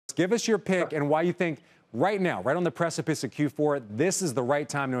Give us your pick and why you think right now, right on the precipice of Q4, this is the right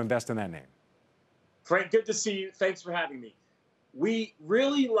time to invest in that name. Frank, good to see you. Thanks for having me. We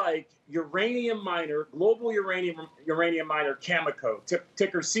really like uranium miner, global uranium miner Cameco,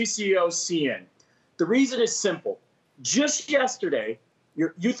 ticker CCOCN. The reason is simple. Just yesterday,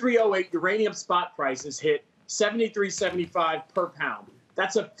 your U3O8 uranium spot prices hit $73.75 per pound.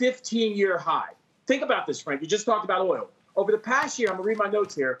 That's a 15-year high. Think about this, Frank. You just talked about oil. Over the past year, I'm going to read my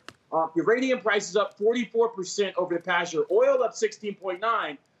notes here. Uranium prices up 44% over the past year. Oil up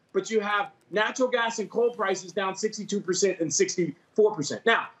 16.9%, but you have natural gas and coal prices down 62% and 64%.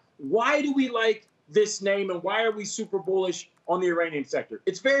 Now, why do we like this name and why are we super bullish on the uranium sector?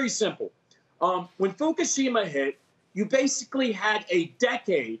 It's very simple. When Fukushima hit, you basically had a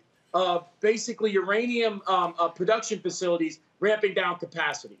decade of basically uranium production facilities ramping down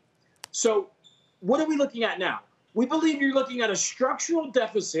capacity. So what are we looking at now? We believe you're looking at a structural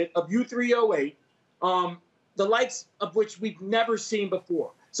deficit of U3O8, the likes of which we've never seen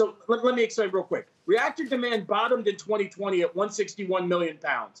before. So let me explain real quick. Reactor demand bottomed in 2020 at 161 million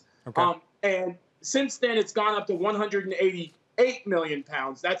pounds. Okay. And since then, it's gone up to 188 million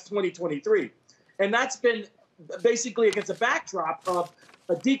pounds. That's 2023. And that's been basically against a backdrop of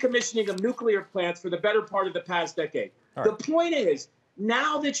a decommissioning of nuclear plants for the better part of the past decade. Right. The point is,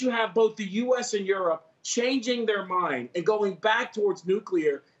 now that you have both the U.S. and Europe changing their mind and going back towards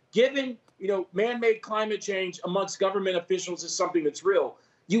nuclear, given, man-made climate change amongst government officials is something that's real,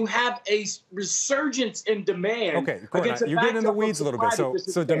 you have a resurgence in demand. Okay, cool. You're getting in the weeds a little bit.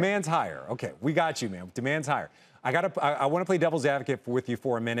 So demand's higher. Okay, we got you, man. Demand's higher. I want to play devil's advocate with you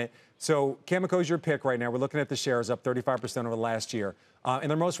for a minute. So Cameco's your pick right now. We're looking at the shares up 35% over the last year. In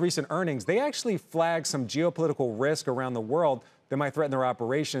their most recent earnings, they actually flagged some geopolitical risk around the world that might threaten their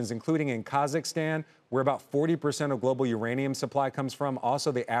operations, including in Kazakhstan, where about 40% of global uranium supply comes from.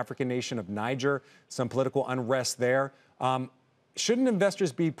 Also, the African nation of Niger, some political unrest there. Shouldn't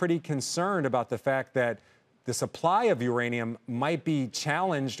investors be pretty concerned about the fact that the supply of uranium might be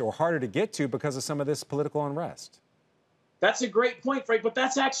challenged or harder to get to because of some of this political unrest? That's a great point, Frank, but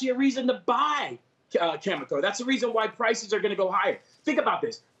that's actually a reason to buy Cameco. That's the reason why prices are going to go higher. Think about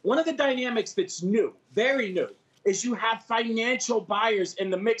this. One of the dynamics that's new, very new, is you have financial buyers in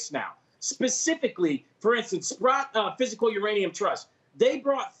the mix now. Specifically, for instance, Sprott Physical Uranium Trust. They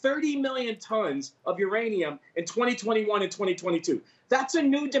brought 30 million tons of uranium in 2021 and 2022. That's a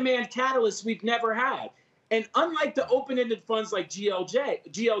new demand catalyst we've never had. And unlike the open-ended funds like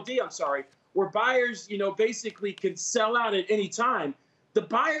GLD, where buyers, basically can sell out at any time, the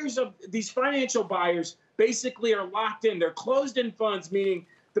buyers of these financial buyers basically are locked in. They're closed-in funds, meaning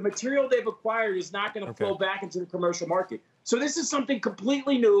the material they've acquired is not going to flow back into the commercial market. So this is something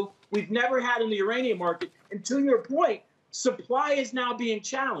completely new we've never had in the uranium market. And to your point, supply is now being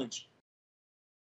challenged.